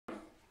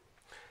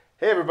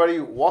Hey everybody,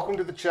 welcome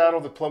to the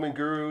channel, The Plumbing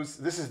Gurus.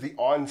 This is the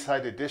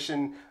on-site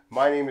edition.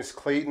 My name is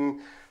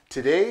Clayton.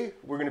 Today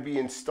we're going to be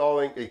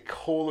installing a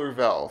Kohler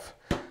valve,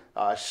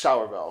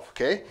 shower valve,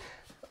 okay?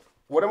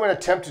 What I'm going to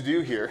attempt to do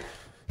here,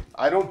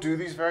 I don't do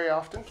these very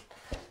often,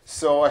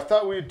 so I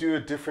thought we'd do a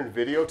different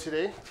video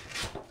today.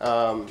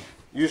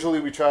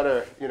 Usually we try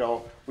to,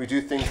 we do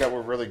things that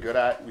we're really good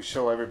at, we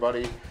show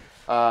everybody.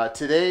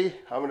 Today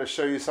I'm going to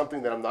show you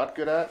something that I'm not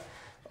good at.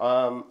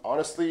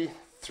 Honestly,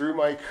 through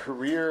my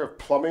career of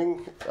plumbing,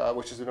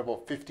 which has been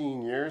about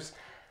 15 years,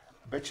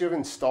 I bet you have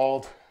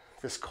installed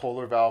this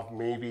Kohler valve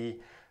maybe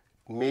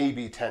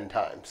 10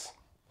 times,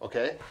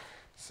 okay?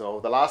 So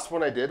the last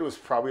one I did was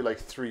probably like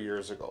 3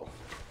 years ago.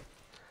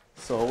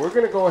 So we're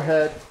gonna go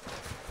ahead,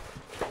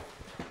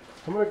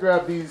 I'm gonna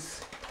grab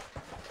these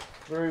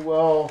very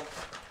well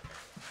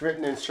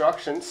written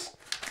instructions,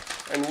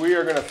 and we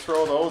are gonna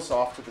throw those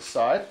off to the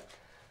side,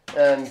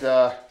 and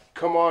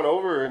come on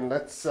over and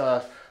let's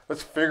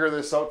figure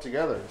this out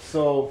together.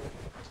 So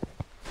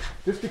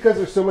just because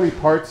there's so many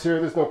parts here,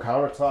 there's no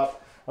countertop,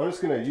 I'm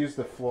just going to use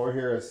the floor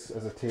here as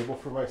a table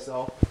for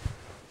myself.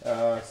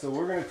 So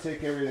we're going to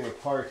take everything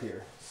apart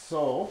here.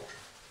 So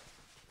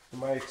in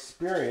my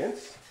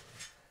experience,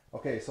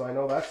 okay, so I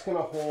know that's going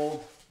to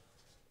hold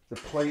the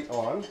plate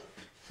on,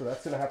 so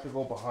that's going to have to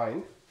go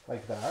behind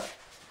like that.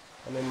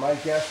 And then my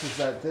guess is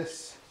that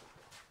this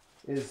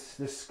is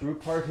this screw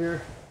part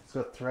here. It's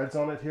got threads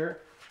on it here.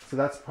 So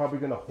that's probably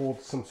going to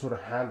hold some sort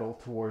of handle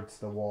towards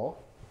the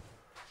wall.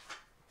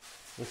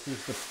 This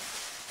is the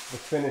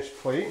finished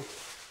plate,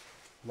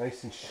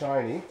 nice and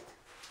shiny.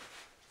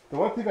 The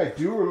one thing I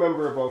do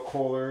remember about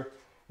Kohler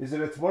is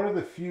that it's one of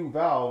the few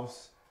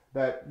valves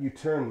that you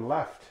turn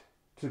left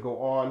to go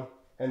on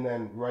and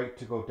then right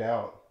to go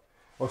down.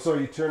 Oh,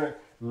 sorry, you turn it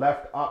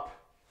left up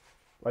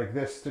like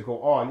this to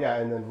go on, yeah,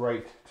 and then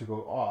right to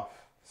go off.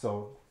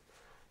 So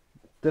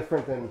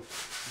different than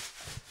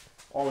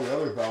all the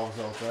other valves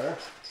out there.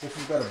 This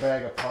has got a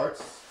bag of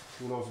parts.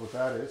 Who knows what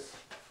that is?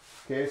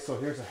 Okay, so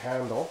here's a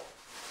handle.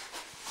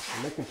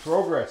 I'm making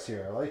progress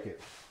here. I like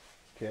it.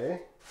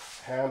 Okay,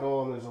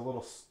 handle, and there's a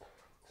little,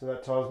 so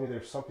that tells me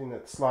there's something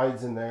that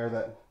slides in there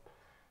that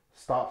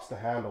stops the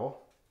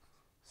handle.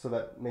 So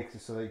that makes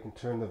it so that you can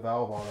turn the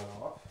valve on and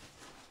off.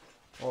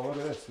 Oh, look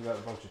at this. We got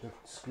a bunch of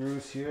different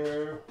screws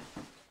here.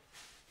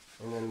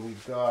 And then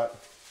we've got,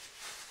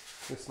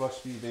 this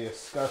must be the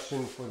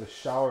escutcheon for the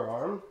shower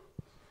arm.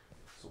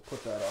 So we'll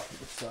put that off to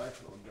the side.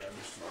 We'll grab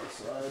this to one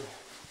side.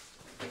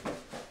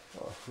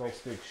 Oh, nice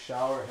big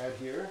shower head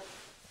here.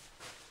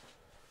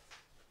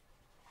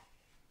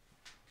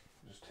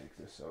 Just take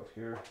this out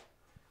here.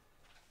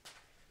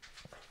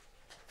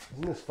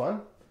 Isn't this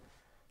fun?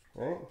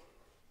 Right?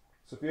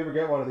 So if you ever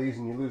get one of these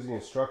and you lose the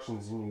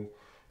instructions and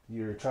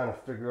you're trying to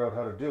figure out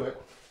how to do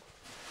it,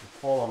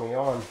 follow me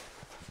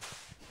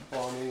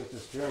with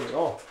this journey.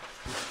 Oh,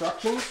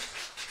 instructions?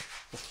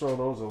 Let's throw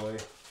those away.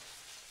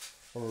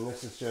 And then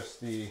this is just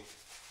the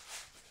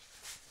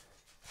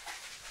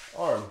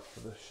arm for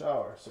the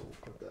shower. So we'll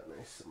put that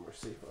nice somewhere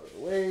safe out of the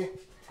way.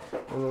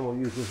 And then we'll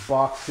use this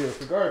box here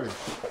for garbage.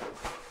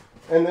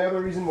 And the other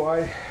reason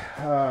why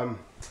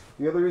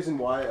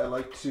I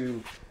like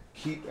to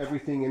keep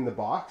everything in the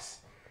box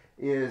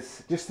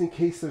is just in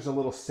case there's a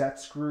little set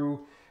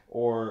screw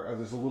or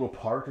there's a little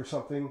part or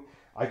something,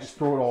 I just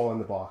throw it all in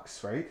the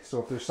box, right?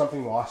 So if there's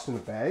something lost in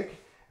the bag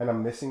and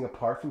I'm missing a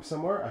part from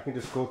somewhere, I can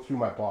just go through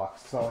my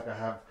box. It's not like I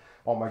have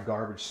all my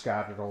garbage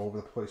scattered all over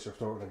the place or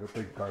throw it in a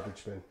big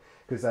garbage bin,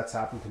 because that's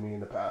happened to me in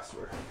the past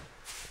where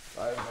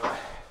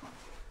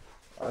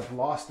I've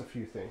lost a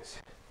few things.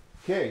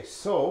 Okay,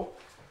 so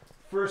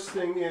first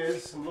thing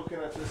is, I'm looking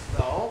at this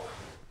valve.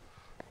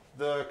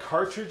 The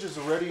cartridge is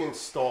already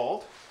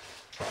installed,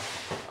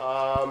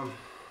 and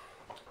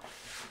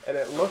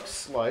it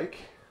looks like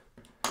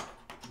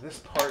this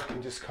part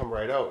can just come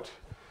right out.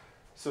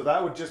 So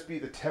that would just be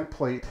the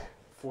template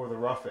for the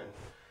rough-in.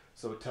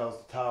 So it tells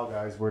the tile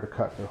guys where to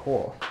cut their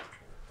hole.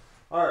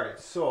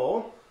 Alright,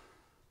 so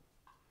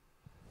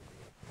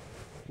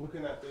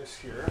looking at this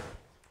here,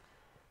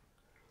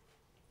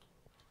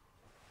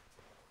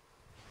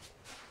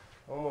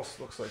 almost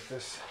looks like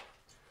this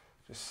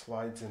just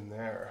slides in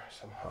there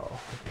somehow.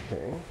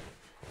 Okay.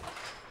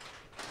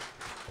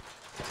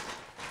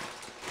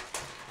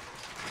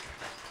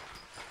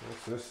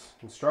 What's this?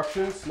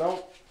 Instructions?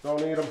 Nope,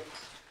 don't need them.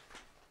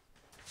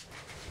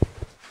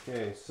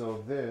 Okay,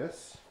 so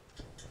this,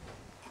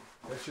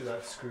 bet you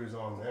that screws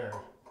on there.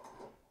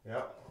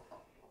 Yep.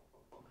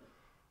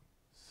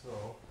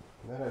 So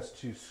that has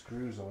 2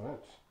 screws on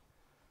it.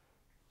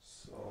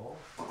 So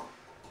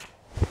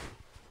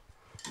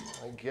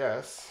I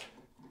guess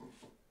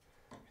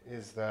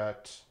is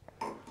that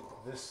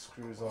this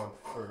screws on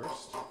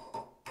first.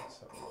 Let's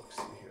have a look,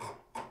 see here.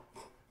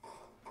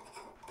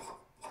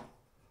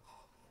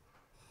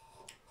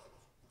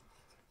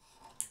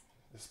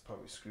 This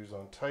probably screws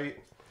on tight.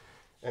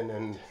 And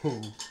then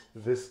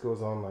this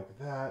goes on like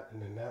that,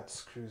 and then that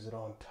screws it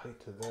on tight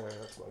to there.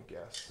 That's my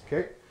guess.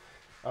 Okay,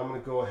 I'm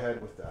going to go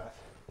ahead with that.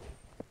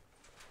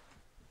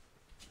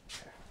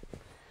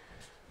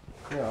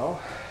 Now,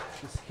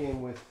 this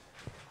came with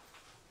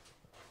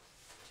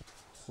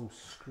some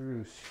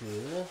screws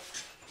here,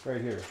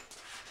 right here.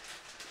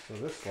 So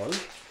this one.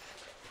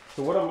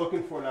 So what I'm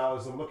looking for now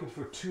is I'm looking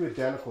for 2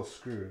 identical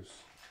screws.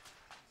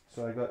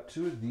 So I got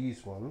 2 of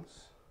these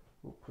ones.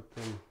 We'll put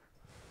them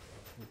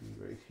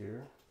maybe right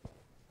here.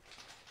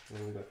 And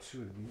then we got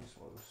 2 of these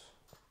ones.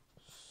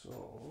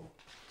 So,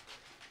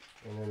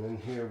 and then in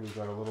here we've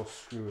got a little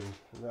screw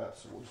in that,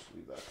 so we'll just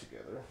leave that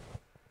together.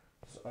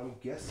 So I'm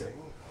guessing,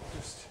 I'll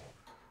just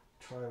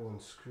try one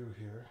screw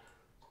here.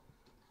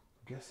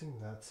 I'm guessing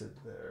that's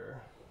it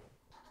there.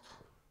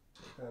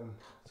 And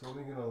it's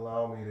only going to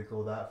allow me to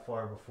go that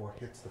far before it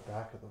hits the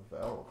back of the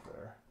valve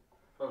there.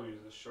 Probably use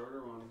the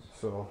shorter ones.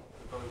 So,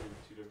 probably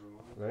use 2 different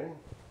ones. Right?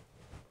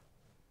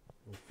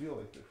 I feel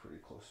like they're pretty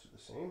close to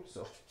the same.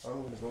 So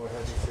I'm going to go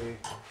ahead and say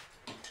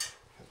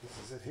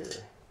this is it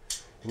here.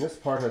 And this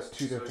part has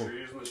 2 different. So you're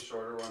using the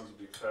shorter ones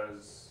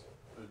because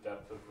the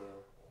depth of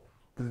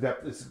the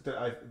depth is.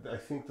 I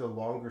think the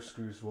longer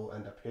screws will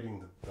end up hitting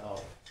the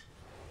valve.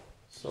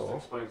 So just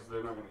explains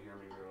they're not going to hear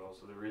me very well.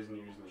 So the reason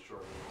you're using the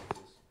shorter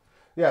ones is.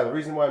 Yeah, the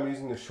reason why I'm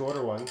using the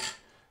shorter ones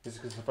is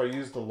because if I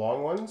use the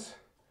long ones,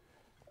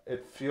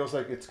 it feels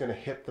like it's going to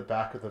hit the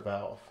back of the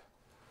valve.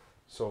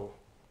 So,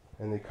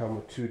 and they come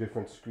with 2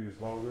 different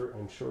screws, longer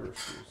and shorter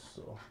screws.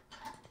 So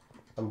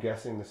I'm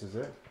guessing this is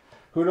it.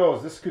 Who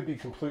knows? This could be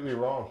completely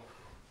wrong.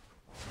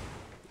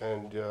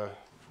 And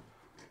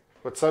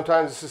but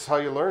sometimes this is how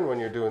you learn when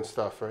you're doing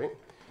stuff, right?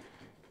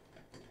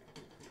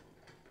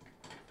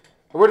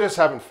 We're just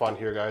having fun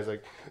here, guys.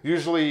 Like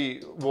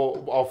usually,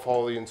 I'll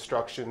follow the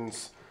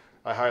instructions.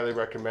 I highly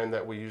recommend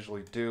that we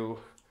usually do.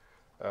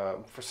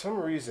 For some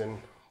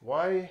reason,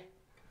 why?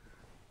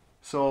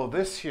 So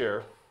this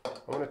here, I'm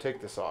going to take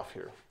this off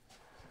here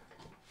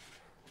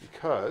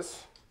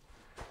because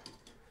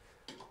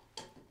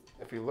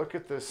if you look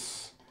at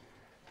this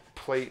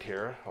plate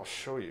here, I'll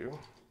show you.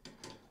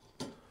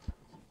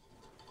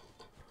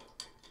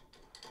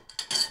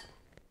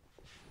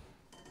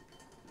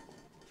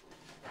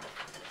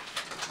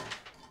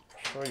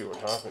 Show you what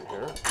happened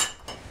here.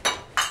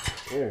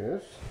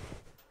 Is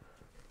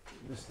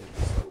just need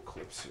some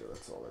clips here.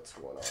 That's all that's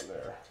going on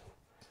there.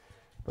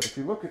 But if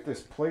you look at this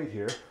plate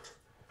here,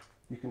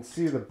 you can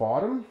see the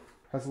bottom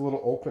has a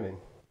little opening.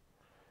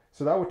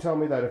 So that would tell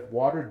me that if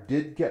water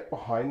did get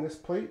behind this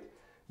plate,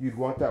 you'd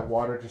want that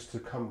water just to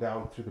come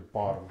down through the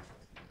bottom.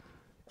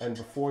 And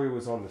before it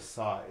was on the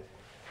side.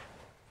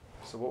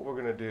 So what we're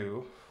going to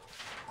do,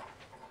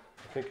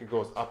 I think it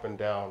goes up and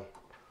down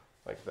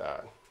like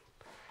that.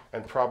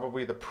 And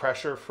probably the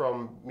pressure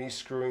from me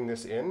screwing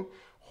this in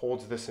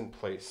holds this in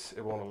place.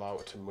 It won't allow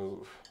it to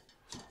move.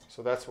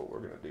 So that's what we're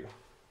going to do.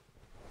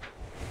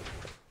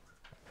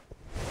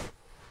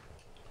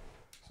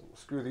 So we'll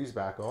screw these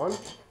back on.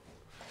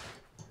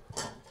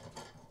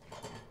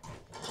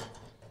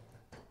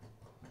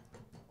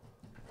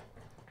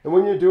 And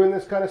when you're doing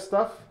this kind of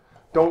stuff,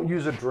 don't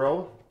use a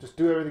drill. Just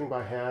do everything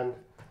by hand.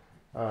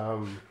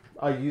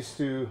 I used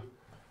to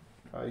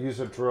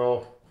use a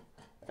drill,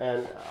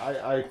 and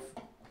I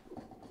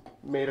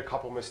made a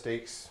couple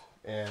mistakes,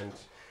 and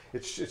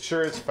it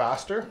sure is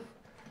faster,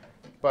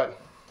 but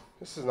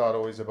this is not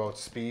always about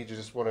speed. You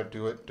just want to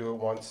do it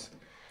once,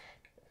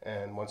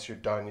 and once you're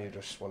done, you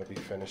just want to be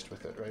finished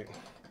with it, right?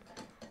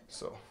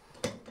 So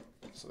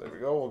there we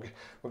go.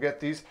 We'll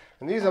get these,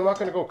 and these I'm not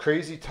going to go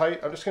crazy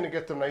tight. I'm just going to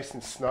get them nice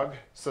and snug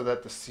so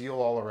that the seal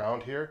all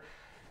around here.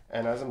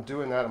 And as I'm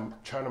doing that, I'm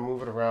trying to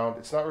move it around.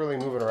 It's not really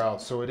moving around,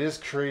 so it is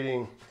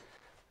creating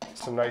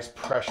some nice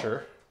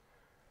pressure.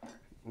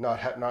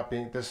 Not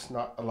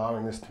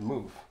allowing this to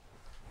move.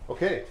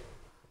 Okay,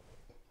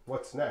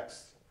 what's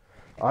next?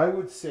 I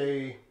would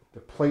say the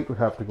plate would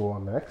have to go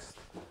on next.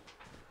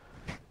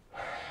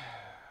 I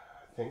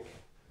think.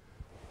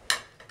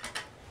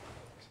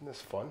 Isn't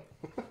this fun?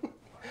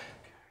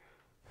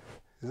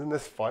 Isn't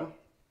this fun?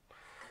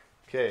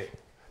 Okay.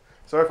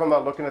 Sorry if I'm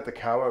not looking at the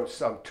camera.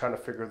 I'm trying to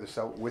figure this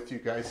out with you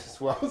guys as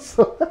well.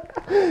 So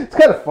it's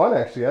kind of fun,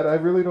 actually. I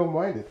really don't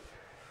mind it.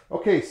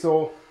 Okay,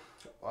 so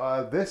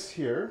this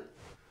here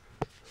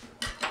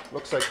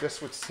looks like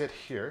this would sit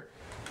here.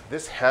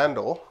 This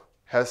handle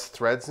has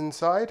threads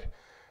inside,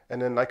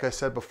 and then like I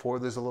said before,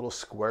 there's a little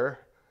square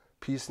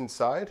piece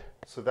inside.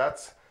 So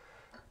that's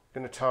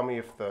going to tell me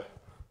if the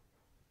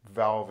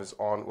valve is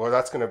on, or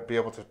that's going to be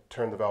able to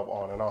turn the valve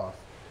on and off.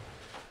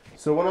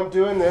 So when I'm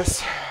doing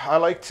this, I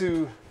like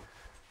to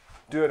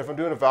do it, if I'm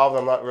doing a valve that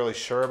I'm not really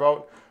sure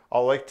about,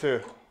 I'll like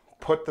to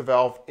put the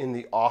valve in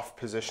the off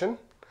position.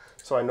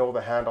 So I know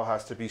the handle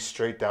has to be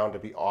straight down to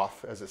be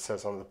off, as it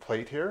says on the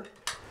plate here.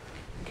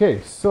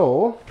 Okay,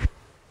 so,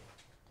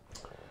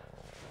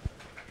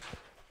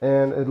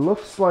 and it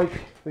looks like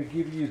they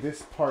give you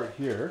this part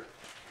here,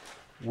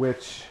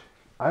 which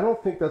I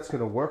don't think that's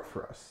going to work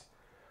for us.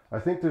 I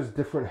think there's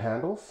different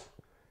handles,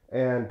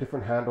 and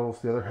different handles,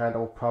 the other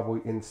handle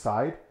probably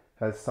inside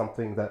has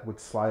something that would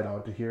slide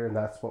onto here, and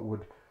that's what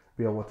would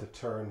be able to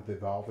turn the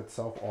valve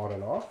itself on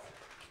and off.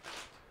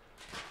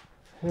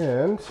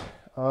 And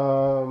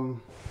so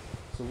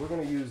we're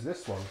going to use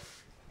this one.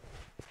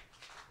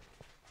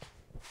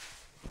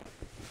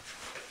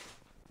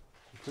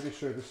 pretty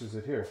sure this is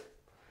it here.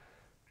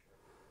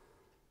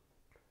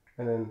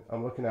 And then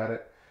I'm looking at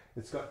it,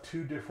 it's got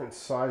two different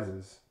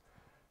sizes.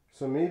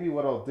 So maybe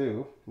what I'll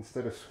do,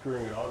 instead of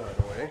screwing it all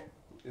the way,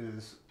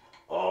 is,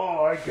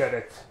 oh, I get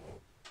it.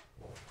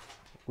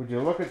 Would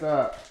you look at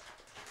that?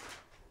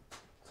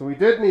 So we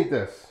did need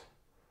this.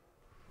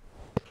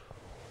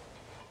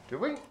 Did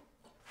we?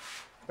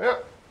 Yeah.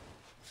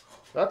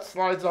 That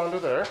slides onto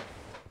there.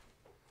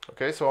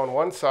 Okay, so on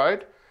one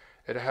side,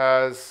 it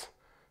has,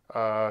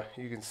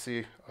 you can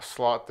see a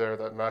slot there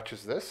that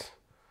matches this.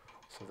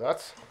 So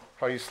that's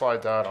how you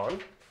slide that on.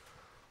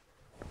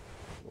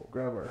 We'll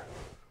grab our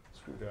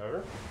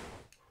screwdriver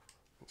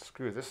and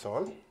screw this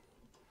on.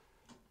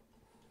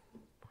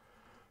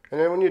 And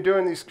then when you're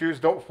doing these screws,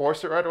 don't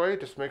force it right away.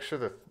 Just make sure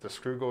that the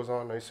screw goes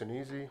on nice and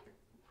easy.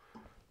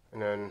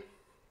 And then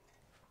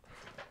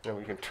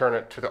we can turn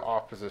it to the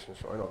off position.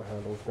 So I know the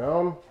handle's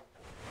down.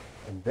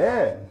 And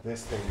then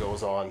this thing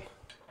goes on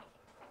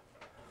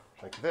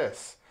like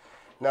this.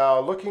 Now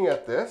looking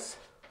at this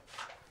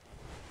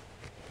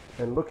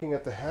and looking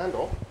at the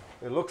handle,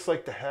 it looks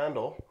like the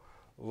handle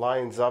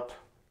lines up,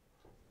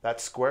 that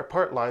square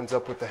part lines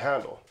up with the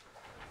handle.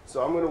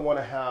 So I'm going to want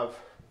to have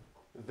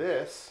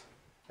this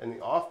in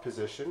the off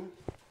position,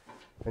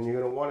 and you're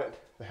going to want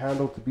the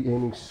handle to be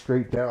aiming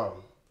straight down.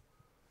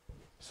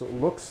 So it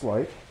looks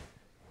like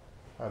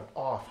I'm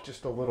off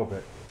just a little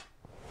bit.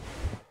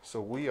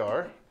 So we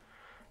are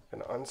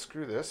going to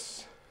unscrew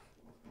this.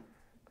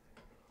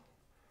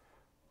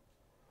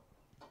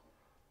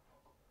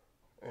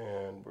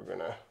 And we're going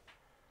to,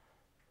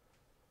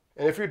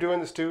 and if you're doing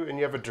this too and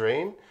you have a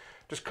drain,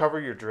 just cover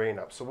your drain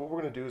up. So what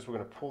we're going to do is we're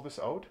going to pull this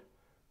out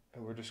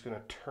and we're just going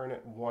to turn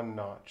it one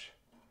notch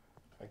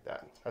like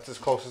that. That's as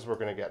close as we're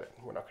going to get it.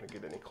 We're not going to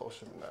get any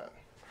closer than that.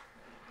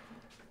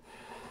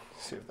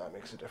 See if that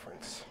makes a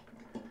difference.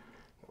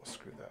 We'll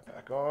screw that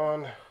back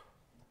on.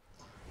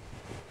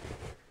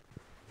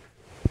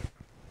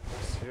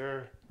 This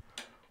here,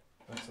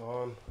 that's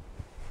on.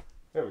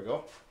 There we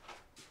go.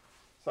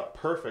 It's not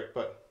perfect,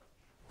 but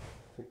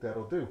I think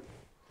that'll do.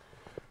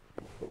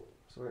 Oh,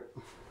 sorry.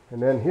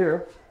 And then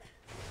here,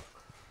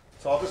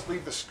 so I'll just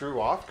leave the screw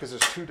off because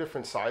there's two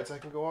different sides I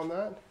can go on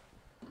that.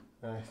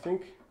 And I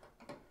think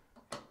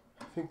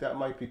that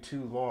might be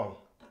too long.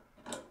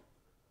 But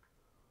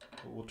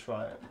we'll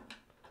try it.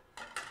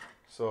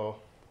 So,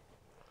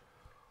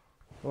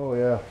 oh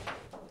yeah.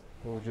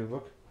 Would you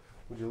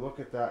look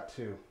at that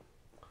too?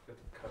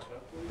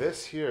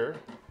 This here,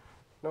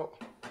 no.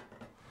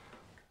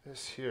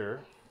 This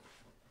here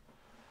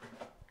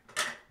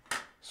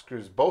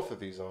screws both of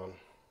these on.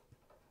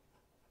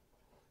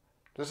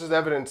 This is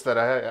evidence that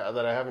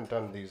I haven't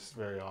done these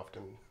very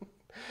often.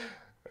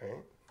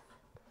 Right?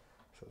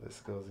 So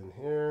this goes in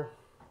here.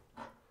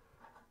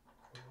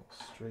 We'll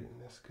straighten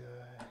this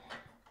guy.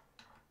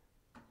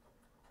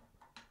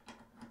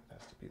 It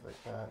has to be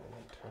like that, and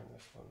then turn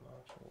this one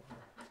notch over.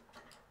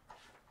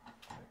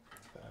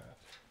 Like that.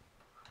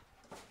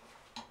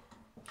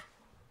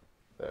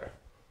 There. I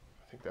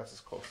think that's as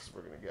close as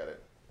we're going to get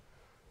it.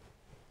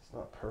 It's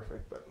not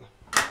perfect, but we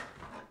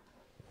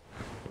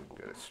can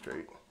get it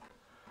straight.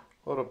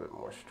 A little bit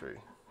more straight.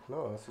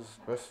 No, this is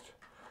best.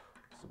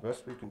 It's the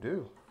best we can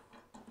do.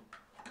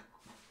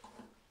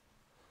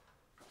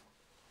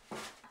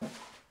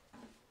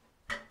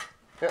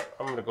 Yeah,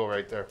 I'm going to go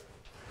right there.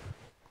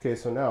 Okay,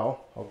 so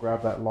now I'll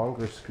grab that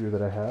longer screw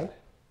that I had.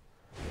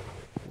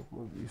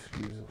 Move these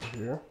screws over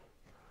here.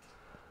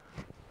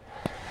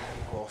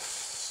 And we'll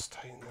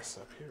tighten this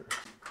up here.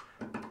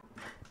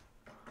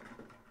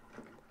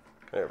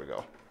 There we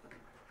go.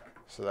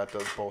 So that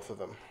does both of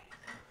them.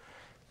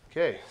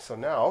 Okay, so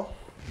now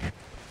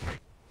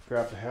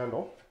grab the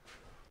handle.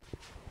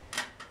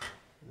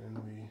 And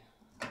then we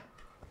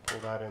pull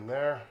that in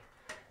there.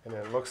 And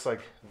it looks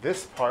like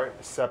this part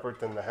is separate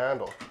than the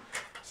handle.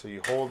 So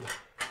you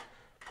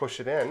push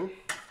it in,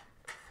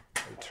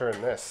 and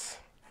turn this.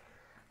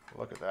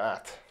 Look at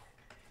that.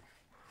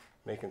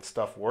 Making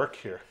stuff work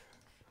here.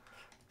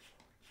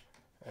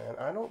 And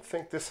I don't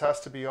think this has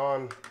to be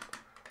on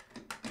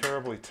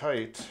terribly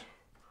tight.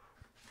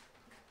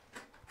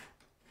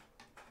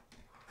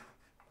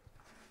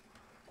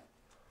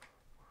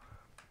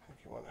 I think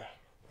you want to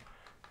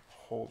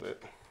hold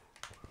it.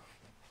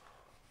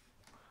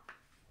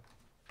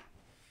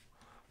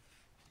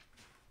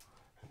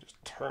 And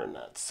just turn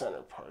that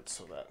center part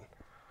so that,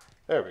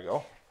 there we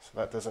go, so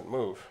that doesn't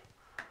move.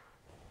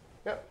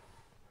 Yep.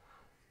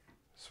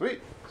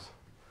 Sweet.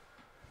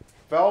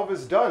 Valve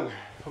is done.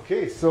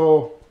 Okay,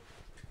 so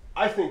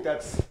I think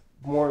that's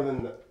more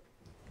than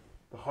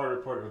the harder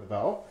part of the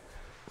valve.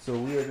 So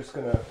we are just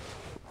gonna,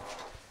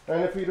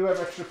 and if we do have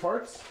extra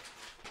parts,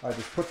 I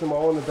just put them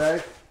all in the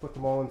bag, put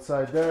them all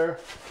inside there,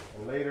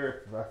 and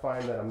later if I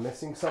find that I'm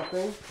missing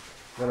something,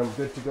 then I'm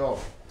good to go.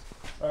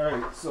 All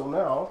right, so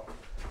now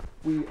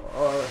we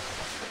are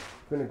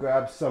gonna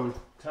grab some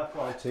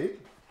Teflon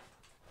tape.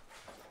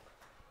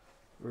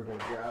 We're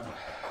gonna grab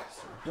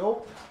some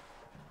dope.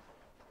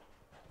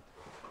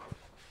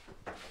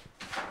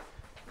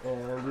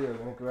 And we are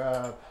going to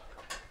grab a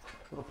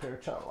little pair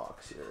of channel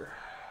locks here.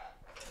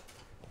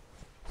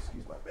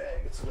 Excuse my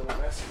bag, it's a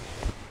little messy.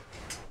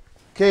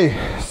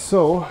 Okay,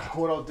 so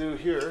what I'll do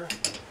here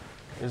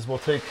is we'll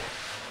take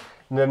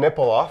the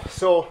nipple off.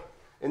 So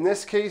in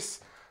this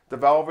case, the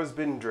valve has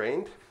been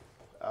drained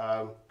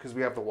because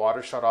we have the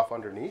water shut off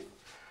underneath.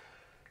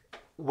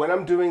 When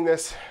I'm doing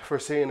this for,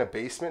 say, in a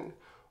basement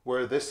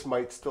where this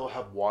might still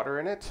have water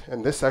in it,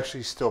 and this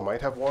actually still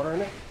might have water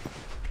in it,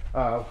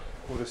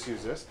 we'll just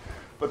use this.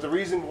 But the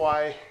reason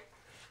why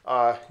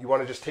you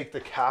want to just take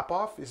the cap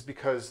off is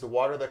because the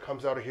water that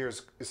comes out of here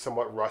is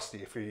somewhat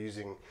rusty if you're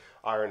using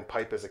iron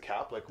pipe as a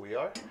cap like we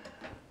are.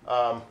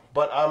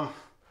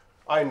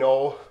 I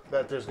know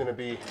that there's going to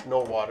be no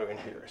water in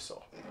here,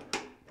 so.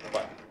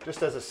 But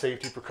just as a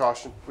safety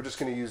precaution, we're just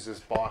going to use this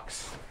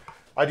box.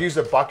 I'd use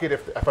a bucket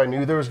if I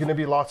knew there was going to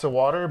be lots of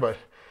water, but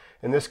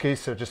in this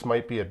case there just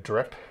might be a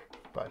drip.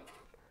 But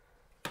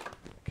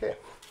okay,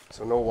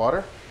 so no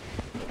water.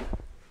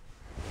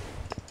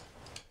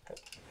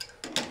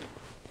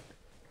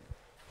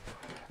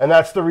 And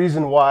that's the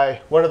reason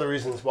why, one of the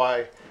reasons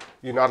why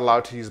you're not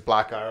allowed to use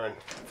black iron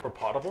for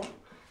potable.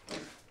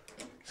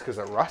 It's because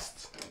it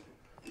rusts.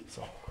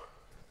 So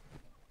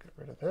get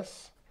rid of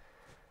this.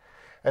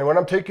 And when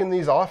I'm taking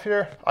these off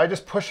here, I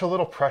just push a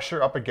little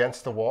pressure up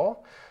against the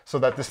wall so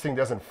that this thing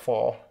doesn't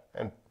fall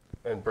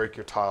and break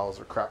your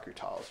tiles or crack your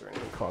tiles or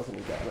anything, cause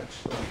any damage.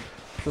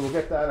 So we'll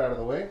get that out of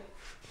the way.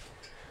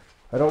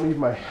 I don't need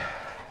my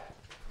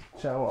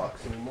channel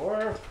locks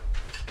anymore.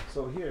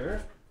 So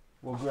here,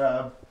 we'll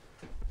grab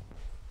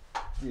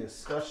the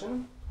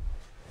escutcheon.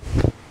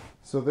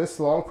 So this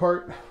long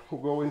part will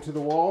go into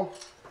the wall.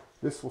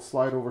 This will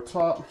slide over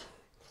top.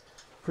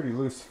 Pretty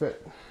loose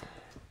fit.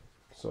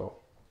 So,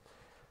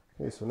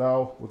 okay, so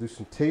now we'll do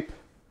some tape.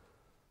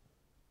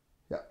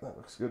 Yeah, that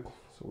looks good.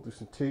 So we'll do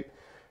some tape.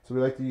 So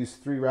we like to use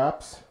 3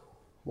 wraps.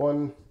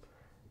 1,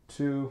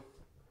 2,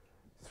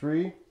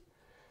 3.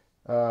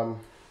 For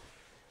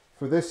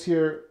this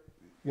here,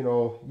 you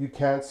know, you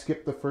can't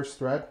skip the first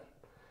thread.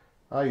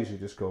 I usually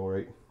just go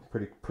right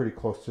pretty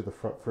close to the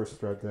first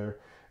thread there.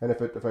 And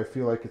if I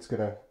feel like it's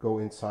gonna go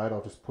inside,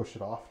 I'll just push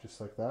it off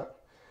just like that.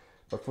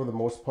 But for the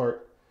most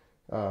part,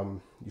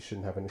 you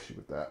shouldn't have an issue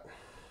with that.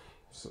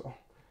 So,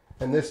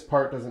 and this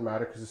part doesn't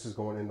matter because this is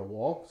going in the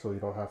wall, so you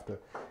don't have to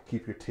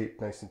keep your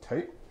tape nice and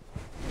tight.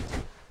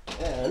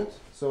 And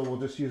so we'll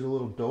just use a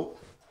little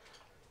dope.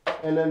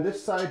 And then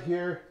this side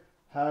here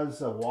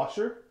has a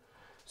washer,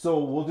 so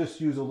we'll just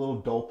use a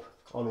little dope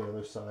on the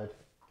other side.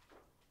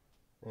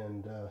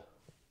 And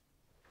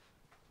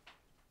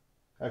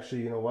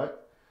actually, you know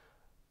what?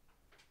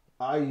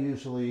 I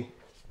usually,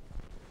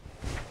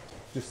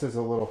 just as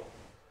a little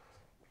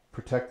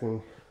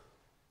protecting,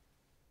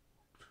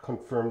 to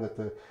confirm that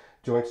the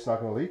joint's not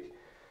going to leak,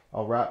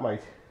 I'll wrap my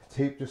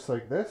tape just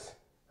like this,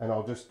 and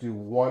I'll just do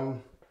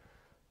 1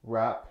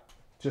 wrap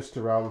just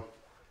around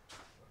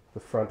the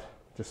front,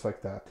 just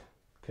like that.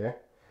 Okay?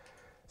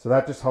 So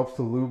that just helps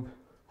to lube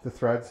the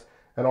threads.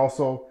 And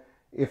also,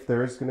 if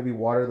there is going to be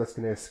water that's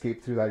going to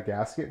escape through that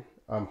gasket,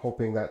 I'm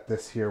hoping that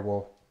this here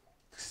will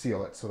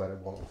seal it so that it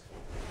won't.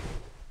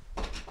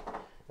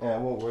 And I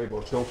won't worry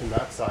about doping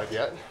that side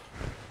yet.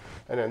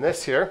 And then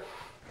this here,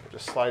 we'll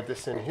just slide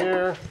this in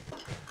here.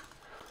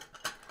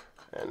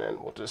 And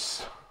then we'll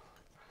just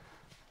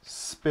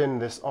spin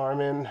this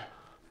arm in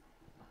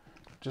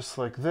just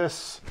like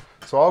this.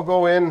 So I'll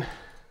go in.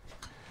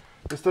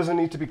 This doesn't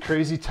need to be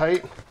crazy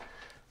tight,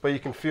 but you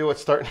can feel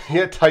it's starting to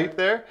get tight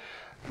there.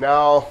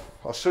 Now,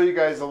 I'll show you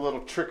guys a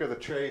little trick of the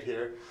trade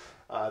here.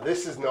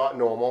 This is not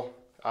normal.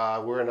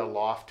 We're in a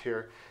loft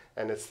here,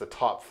 and it's the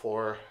top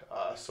floor,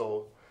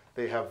 so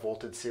they have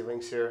vaulted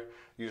ceilings here.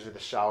 Usually the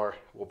shower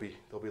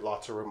there'll be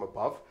lots of room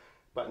above,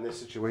 but in this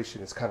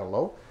situation it's kind of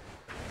low.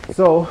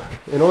 So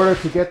in order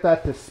to get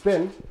that to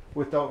spin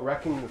without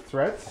wrecking the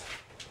threads,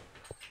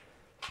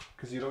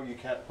 because you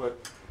can't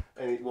put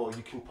any, well,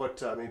 you can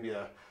put maybe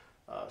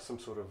some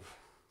sort of,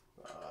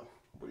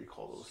 what do you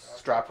call those?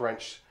 Strap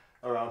wrench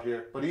around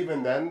here. But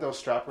even then, those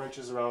strap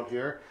wrenches around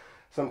here,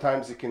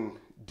 sometimes it can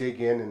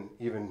dig in and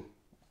even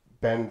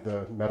bend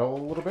the metal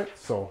a little bit.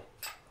 So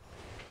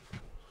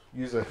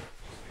use a... Be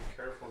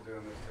careful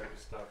doing this type of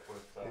stuff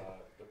with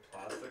the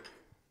plastic,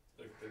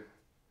 like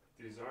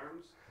these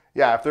arms.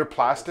 Yeah, if they're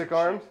plastic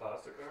arms,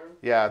 Plastic arm.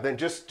 yeah, then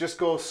just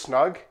go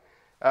snug.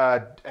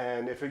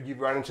 And if you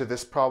run into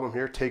this problem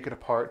here, take it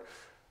apart,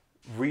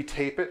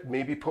 retape it,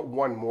 maybe put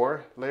 1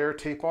 more layer of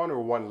tape on or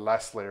 1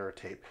 less layer of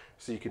tape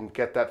so you can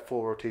get that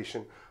full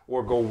rotation,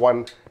 or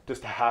go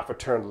just a half a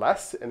turn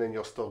less, and then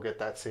you'll still get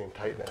that same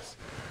tightness.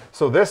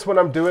 So this, when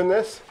I'm doing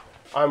this,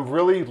 I'm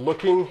really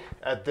looking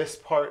at this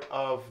part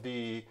of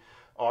the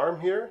arm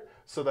here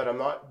so that I'm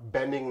not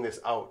bending this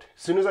out.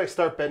 As soon as I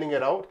start bending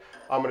it out,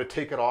 I'm going to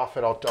take it off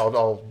and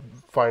I'll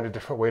find a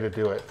different way to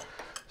do it.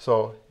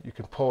 So you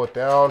can pull it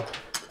down.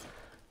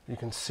 You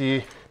can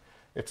see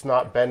it's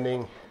not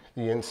bending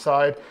the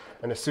inside.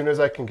 And as soon as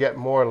I can get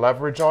more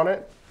leverage on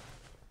it,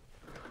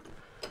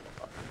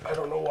 I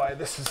don't know why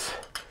this is...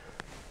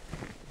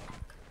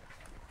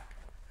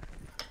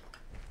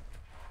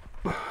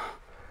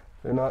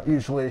 They don't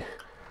usually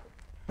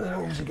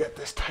get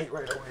this tight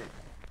right away.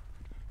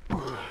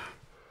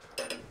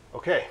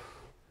 Okay,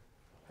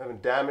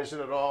 haven't damaged it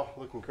at all,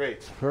 looking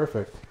great.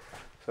 Perfect.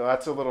 So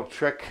that's a little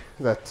trick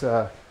that,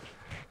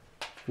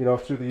 you know,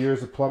 through the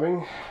years of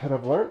plumbing that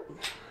I've learned.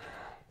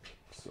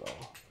 So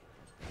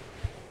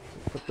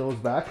put those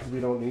back because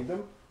we don't need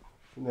them.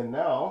 And then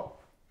now,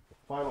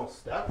 final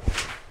step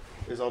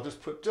is I'll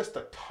just put just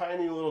a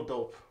tiny little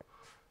dope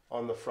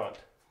on the front.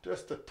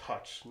 Just a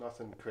touch,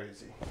 nothing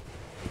crazy.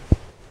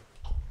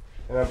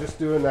 And I'm just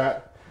doing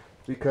that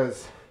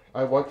because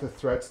I want the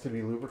threads to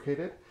be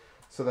lubricated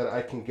so that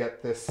I can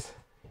get this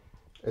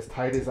as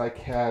tight as I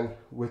can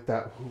with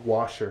that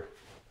washer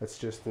that's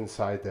just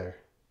inside there,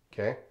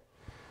 okay?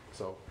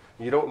 So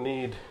you don't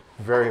need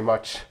very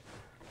much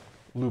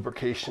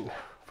lubrication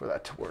for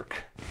that to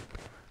work.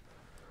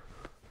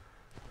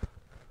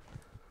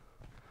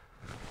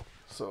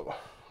 So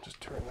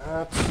just turn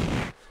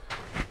that.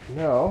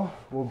 Now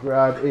we'll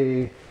grab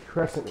a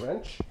crescent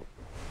wrench.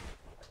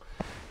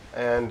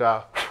 And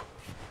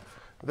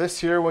this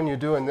here, when you're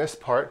doing this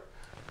part,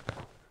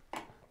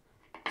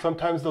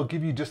 sometimes they'll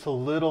give you just a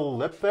little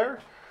lip there.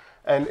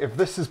 And if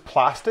this is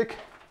plastic,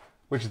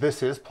 which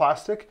this is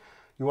plastic,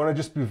 you want to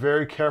just be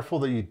very careful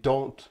that you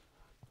don't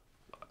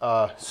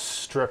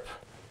strip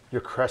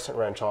your crescent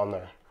wrench on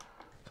there.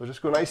 So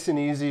just go nice and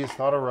easy, it's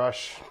not a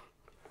rush.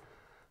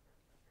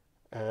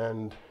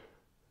 And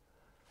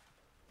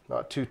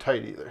not too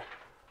tight either.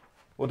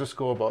 We'll just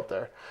go about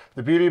there.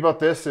 The beauty about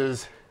this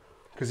is,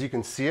 because you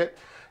can see it,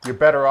 you're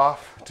better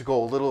off to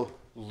go a little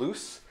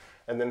loose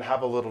and then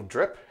have a little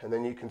drip, and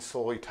then you can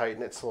slowly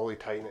tighten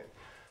it,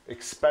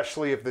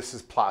 especially if this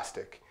is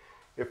plastic.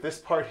 If this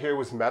part here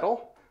was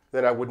metal,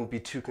 then I wouldn't be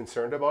too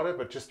concerned about it,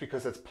 but just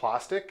because it's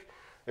plastic,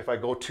 if I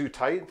go too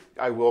tight,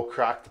 I will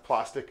crack the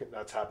plastic, and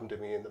that's happened to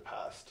me in the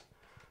past.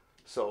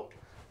 So,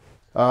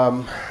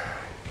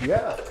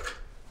 yeah,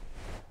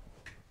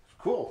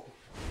 cool.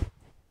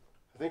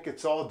 I think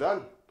it's all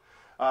done.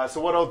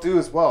 So what I'll do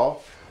as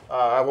well,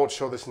 I won't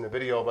show this in the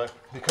video, but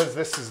because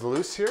this is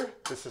loose here,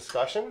 this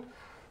escutcheon,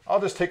 I'll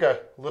just take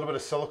a little bit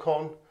of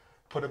silicone,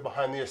 put it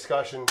behind the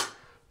escutcheon,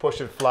 push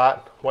it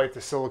flat, wipe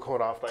the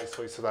silicone off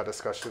nicely so that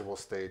escutcheon will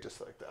stay just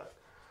like that.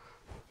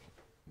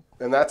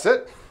 And that's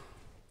it.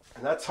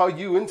 And that's how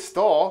you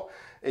install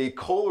a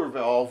Kohler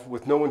valve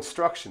with no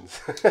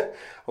instructions.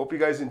 Hope you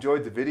guys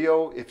enjoyed the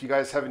video. If you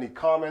guys have any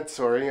comments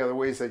or any other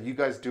ways that you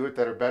guys do it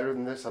that are better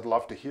than this, I'd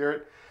love to hear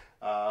it.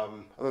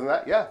 Other than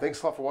that, yeah,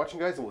 thanks a lot for watching,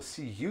 guys, and we'll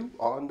see you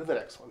on to the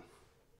next one.